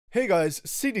Hey guys,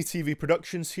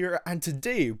 CDTVProductions here, and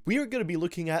today we are going to be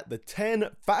looking at the 10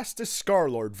 fastest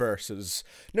Scarlxrd verses.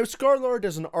 Now, Scarlxrd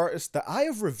is an artist that I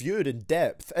have reviewed in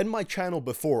depth in my channel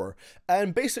before,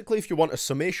 and basically if you want a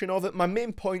summation of it, my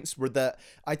main points were that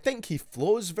I think he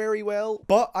flows very well,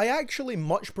 but I actually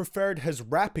much preferred his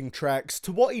rapping tracks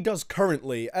to what he does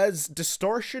currently, as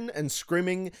distortion and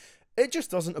screaming, it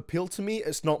just doesn't appeal to me.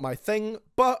 It's not my thing,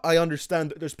 but I understand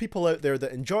that there's people out there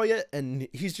that enjoy it, and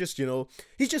he's just,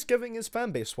 he's just giving his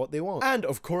fanbase what they want. And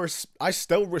of course, I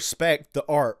still respect the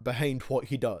art behind what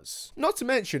he does. Not to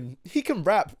mention, he can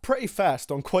rap pretty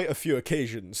fast on quite a few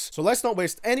occasions. So let's not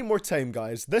waste any more time,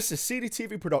 guys. This is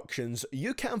CDTVProductions.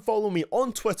 You can follow me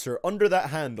on Twitter under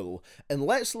that handle, and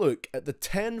let's look at the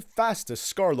 10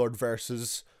 fastest Scarlxrd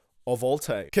verses of all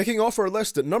time. Kicking off our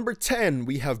list at number 10,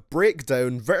 we have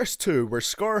Breakdxwn verse 2, where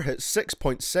Scar hits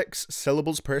 6.6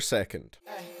 syllables per second.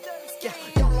 Yeah,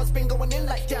 y'all been going in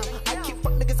like damn. I keep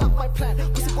fuck niggas out my plan.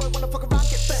 Pussy boy wanna fuck around,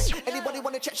 get banged. Anybody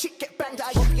wanna chat, shit get banged.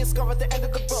 I won't be a Scar at the end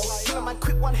of the road. Kill a man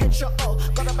quick, one headshot, oh.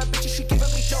 Got a bad bitch, she giving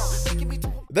me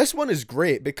dough. This one is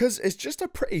great because it's just a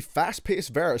pretty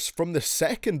fast-paced verse from the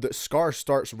second that Scar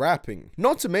starts rapping.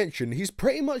 Not to mention, he's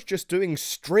pretty much just doing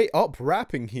straight up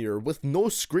rapping here with no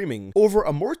screaming over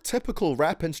a more typical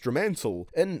rap instrumental,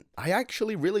 and I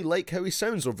actually really like how he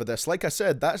sounds over this. Like I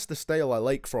said, that's the style I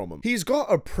like from him. He's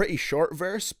got a pretty short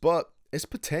verse, but it's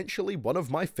potentially one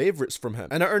of my favourites from him.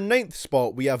 And at our 9th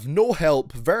spot, we have No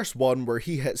Help verse 1, where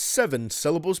he hits 7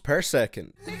 syllables per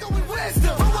second.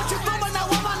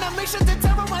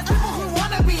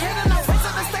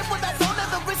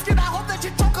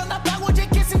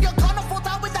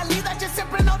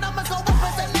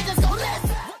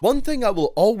 One thing I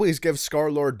will always give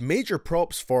Scarlxrd major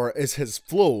props for is his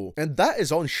flow, and that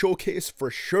is on showcase for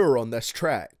sure on this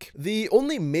track. The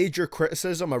only major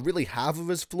criticism I really have of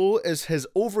his flow is his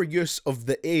overuse of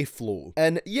the A flow,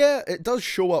 and yeah, it does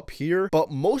show up here,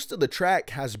 but most of the track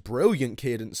has brilliant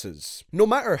cadences. No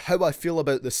matter how I feel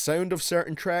about the sound of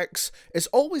certain tracks, it's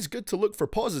always good to look for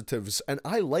positives, and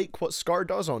I like what Scar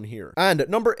does on here. And at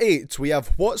number 8, we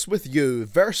have What's With You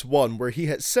verse 1, where he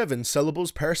hits 7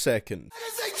 syllables per second.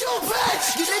 You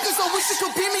bitch! You niggas don't wish you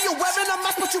could be me. You're wearing a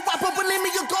mask, but you rap, but believe me,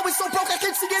 you're going so broke. I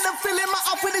can see it, I'm feeling my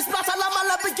outfit is black. I like my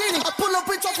Lamborghini. I pull up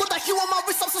and talk with that hue on my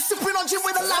wrist. I'm so sipping on gin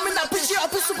with a lime in that bitch. Yeah,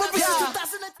 I've been super rich since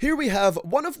 2000. Here we have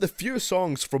one of the few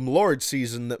songs from Lorde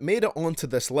season that made it onto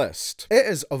this list. It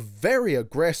is a very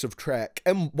aggressive track,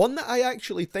 and one that I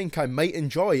actually think I might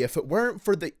enjoy if it weren't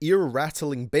for the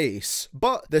ear-rattling bass,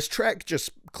 but this track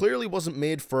just clearly wasn't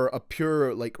made for a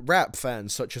pure, rap fan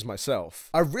such as myself.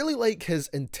 I really like his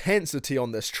intensity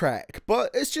on this track, but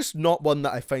it's just not one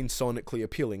that I find sonically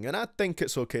appealing, and I think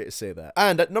it's okay to say that.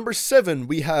 And at number 7,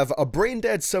 we have a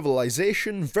BRAINDEAD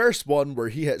Civilization verse 1, where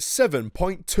he hits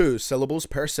 7.2 syllables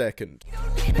per second.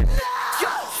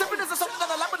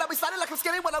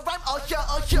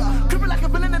 Like a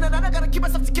villain and I gotta keep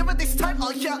myself together this time.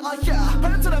 Oh yeah.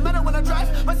 Burn to the metal when I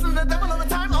drive. Wrestling the devil all the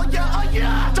time. Oh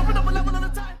yeah. Jumping up a level all the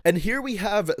time. And here we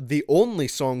have the only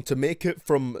song to make it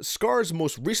from Scar's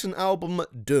most recent album,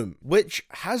 Doom, which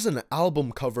has an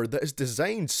album cover that is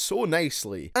designed so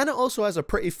nicely, and it also has a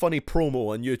pretty funny promo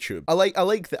on YouTube. I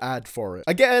like the ad for it.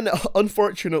 Again,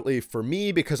 unfortunately for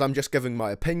me, because I'm just giving my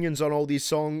opinions on all these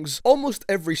songs, almost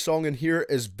every song in here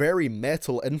is very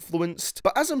metal influenced,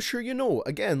 but as I'm sure you know,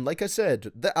 again, like I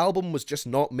said, the album was just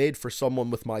not made for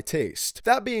someone with my taste.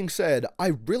 That being said,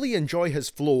 I really enjoy his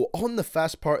flow on the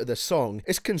fast part of this song.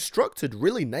 It's constructed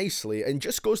really nicely and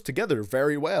just goes together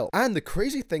very well. And the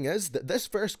crazy thing is that this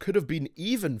verse could have been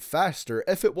even faster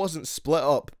if it wasn't split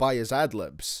up by his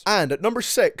ad-libs. And at number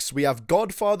 6, we have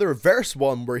Xdfather verse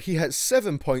 1, where he hits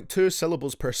 7.2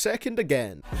 syllables per second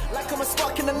again. Like I'm a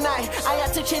spark in the night, I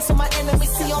had to chase on my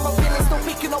enemies, see all my feelings, no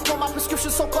picking up on my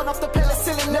prescription, so gone off the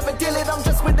penicillin, never deal it, I'm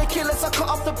just with the killers, I cut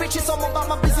off the bitches, I'm about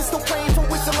my business, still playing for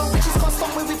wisdom, and bitches can't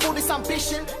stop me with all this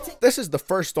ambition. This is the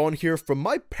first on here from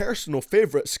my personal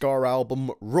favourite Scar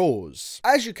album, Rose.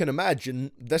 As you can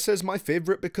imagine, this is my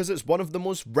favourite because it's one of the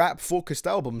most rap-focused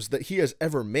albums that he has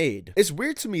ever made. It's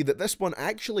weird to me that this one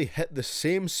actually hit the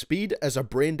same speed as a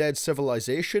BRAINDEAD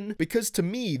Civilization, because to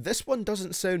me, this one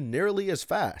doesn't sound nearly as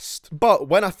fast. But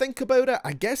when I think about it,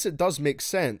 I guess it does make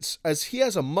sense, as he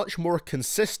has a much more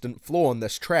consistent flow on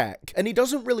this track, and he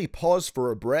doesn't really pause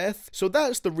for a breath, so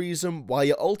that's the reason why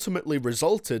it ultimately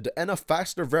resulted in a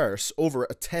faster verse over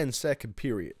a 10-second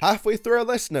period. Halfway through our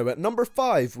list now, at number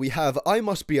 5, we have I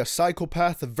Must Be A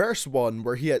Psychxpath verse 1,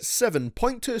 where he hits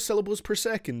 7.2 syllables per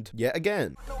second yet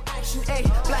again. No action,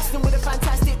 blasting with a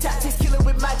fantastic tactics, killing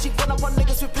with magic, when I run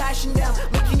niggas with passion down,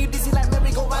 making you dizzy like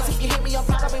merry-go-rounds. If you hit me, I'm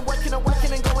proud, I've been working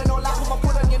and going all out, with my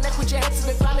foot on your neck. with your head to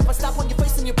the ground. If I snap on your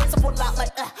face and your face, I put out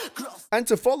like, gross. And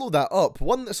to follow that up,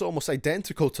 one that's almost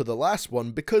identical to the last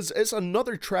one because it's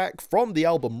another track from the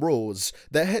album Rose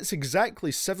that hits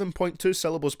exactly 7.2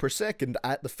 syllables per second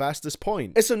at the fastest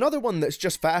point. It's another one that's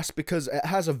just fast because it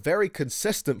has a very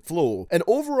consistent flow, and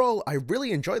overall I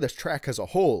really enjoy this track as a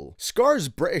whole. Scar's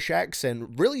British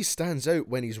accent really stands out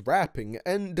when he's rapping,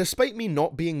 and despite me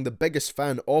not being the biggest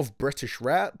fan of British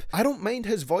rap, I don't mind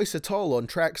his voice at all on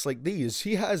tracks like these.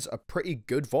 He has a pretty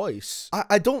good voice.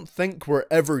 I don't think we're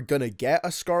ever gonna get a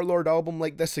Scarlxrd album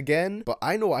like this again, but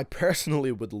I know I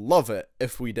personally would love it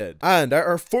if we did. And at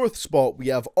our fourth spot we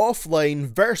have Xffline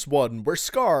verse 1, where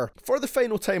Scar, for the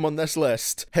final time on this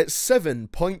list, hits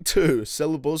 7.2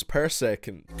 syllables per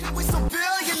second.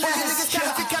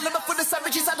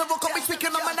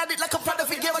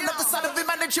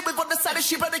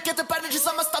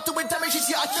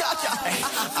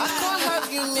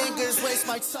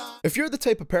 If you're the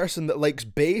type of person that likes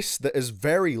bass that is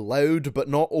very loud but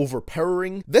not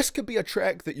overpowering, this could be a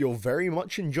track that you'll very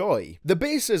much enjoy. The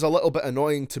bass is a little bit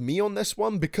annoying to me on this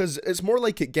one because it's more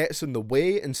like it gets in the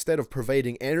way instead of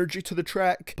providing energy to the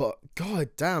track, but god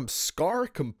damn, Scar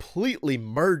completely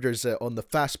murders it on the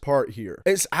fast part here.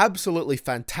 It's absolutely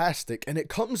fantastic and it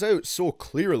comes out so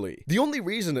clearly. The only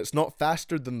reason it's not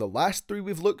faster than the last three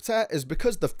we've looked at is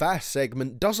because the fast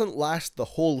segment doesn't last the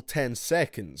whole 10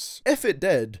 seconds. If it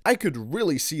did, I could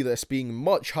really see this being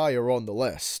much higher on the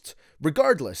list.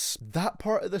 Regardless, that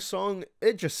part of the song,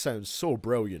 it just sounds so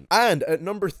brilliant. And at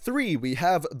number 3 we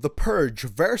have The Purge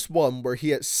verse 1, where he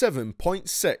hits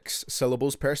 7.6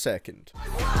 syllables per second.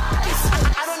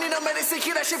 I don't need no medicine,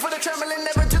 keep that shit for the trembling.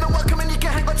 Never do the welcome and you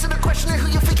can hang on to the question who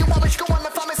you think you want, but you go on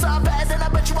the family, so I'm better than I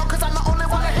bet you won't, cause I'm the only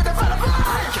one that hit the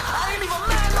I ain't even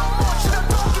mad no more, shit, I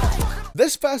don't give a fuck.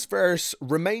 This fast verse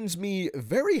reminds me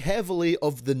very heavily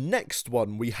of the next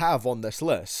one we have on this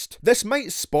list. This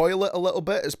might spoil it a little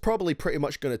bit, it's probably pretty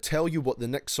much going to tell you what the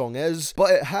next song is, but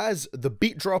it has the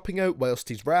beat dropping out whilst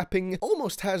he's rapping,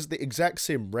 almost has the exact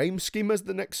same rhyme scheme as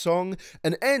the next song,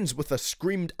 and ends with a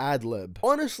screamed ad-lib.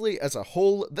 Honestly, as a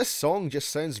whole, this song just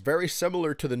sounds very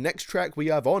similar to the next track we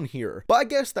have on here, but I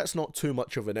guess that's not too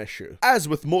much of an issue. As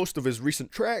with most of his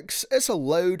recent tracks, it's a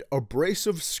loud,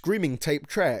 abrasive, screaming type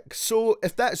track, so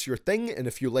if that's your thing, and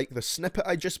if you like the snippet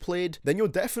I just played, then you'll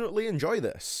definitely enjoy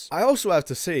this. I also have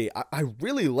to say, I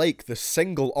really like the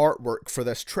single artwork for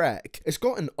this track. It's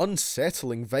got an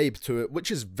unsettling vibe to it,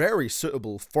 which is very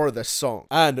suitable for this song.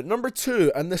 And at number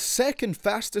 2, and the second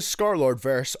fastest Scarlxrd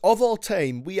verse of all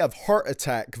time, we have Heart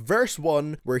Attack verse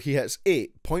 1, where he hits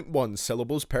 8.1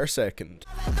 syllables per second.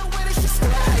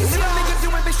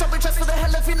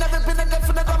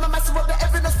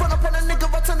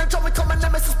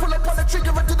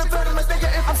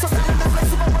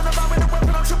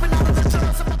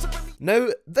 Now,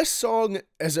 this song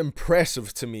is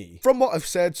impressive to me. From what I've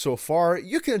said so far,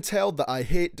 you can tell that I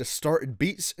hate distorted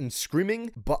beats and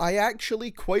screaming, but I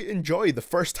actually quite enjoy the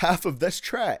first half of this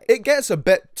track. It gets a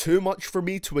bit too much for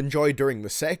me to enjoy during the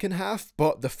second half,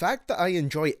 but the fact that I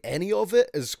enjoy any of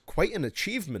it is quite an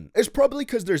achievement. It's probably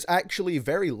because there's actually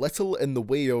very little in the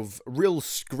way of real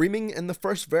screaming in the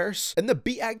first verse, and the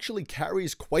beat actually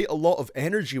carries quite a lot of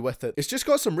energy with it. It's just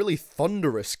got some really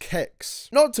thunderous kicks.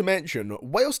 Not to mention,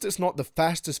 whilst it's not the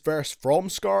fastest verse from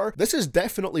Scar, this is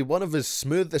definitely one of his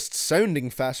smoothest sounding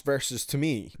fast verses to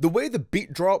me. The way the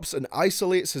beat drops and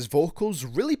isolates his vocals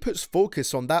really puts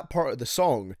focus on that part of the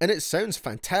song, and it sounds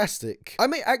fantastic. I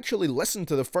might actually listen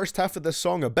to the first half of this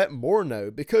song a bit more now,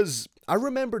 because I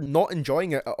remember not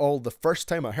enjoying it at all the first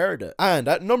time I heard it. And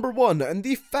at number 1, and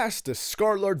the fastest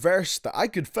Scarlxrd verse that I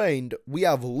could find, we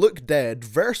have Lxxk Dead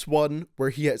verse 1,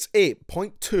 where he hits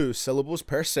 8.2 syllables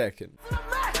per second.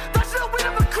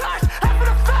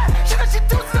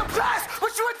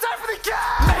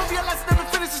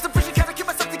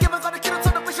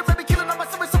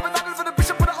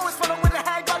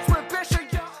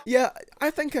 Yeah,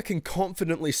 I think I can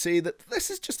confidently say that this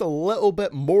is just a little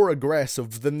bit more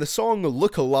aggressive than the song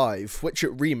Look Alive, which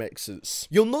it remixes.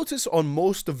 You'll notice on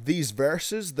most of these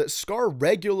verses that Scar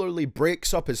regularly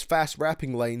breaks up his fast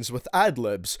rapping lines with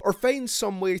ad-libs, or finds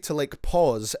some way to like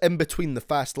pause in between the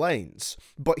fast lines.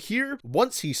 But here,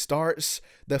 once he starts,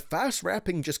 the fast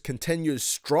rapping just continues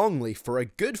strongly for a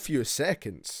good few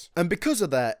seconds. And because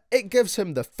of that, it gives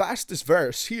him the fastest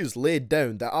verse he has laid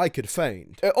down that I could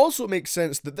find. It also makes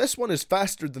sense that this one is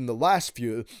faster than the last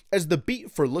few, as the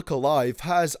beat for Look Alive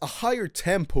has a higher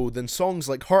tempo than songs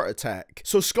like Heart Attack,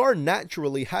 so Scar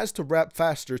naturally has to rap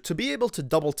faster to be able to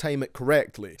double time it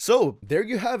correctly. So there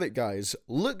you have it guys,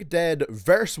 Lxxk Dead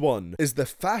verse 1 is the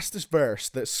fastest verse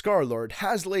that Scarlxrd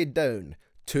has laid down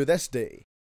to this day.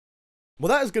 Well,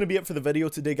 that is going to be it for the video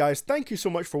today, guys. Thank you so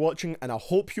much for watching, and I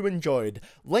hope you enjoyed.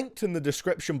 Linked in the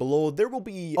description below, there will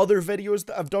be other videos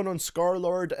that I've done on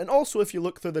Scarlxrd, and also if you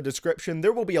look through the description,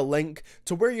 there will be a link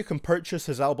to where you can purchase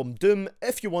his album Doom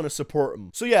if you want to support him.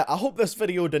 So yeah, I hope this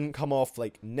video didn't come off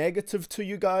like negative to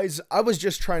you guys. I was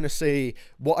just trying to say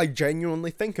what I genuinely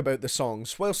think about the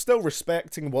songs, while still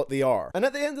respecting what they are. And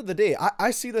at the end of the day, I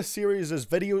see this series as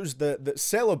videos that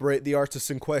celebrate the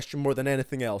artists in question more than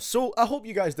anything else. So I hope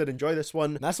you guys did enjoy this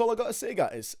one. And that's all I gotta say,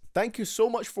 guys. Thank you so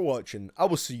much for watching. I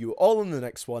will see you all in the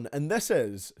next one, and this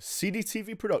is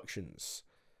CDTVProductions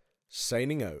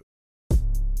signing out.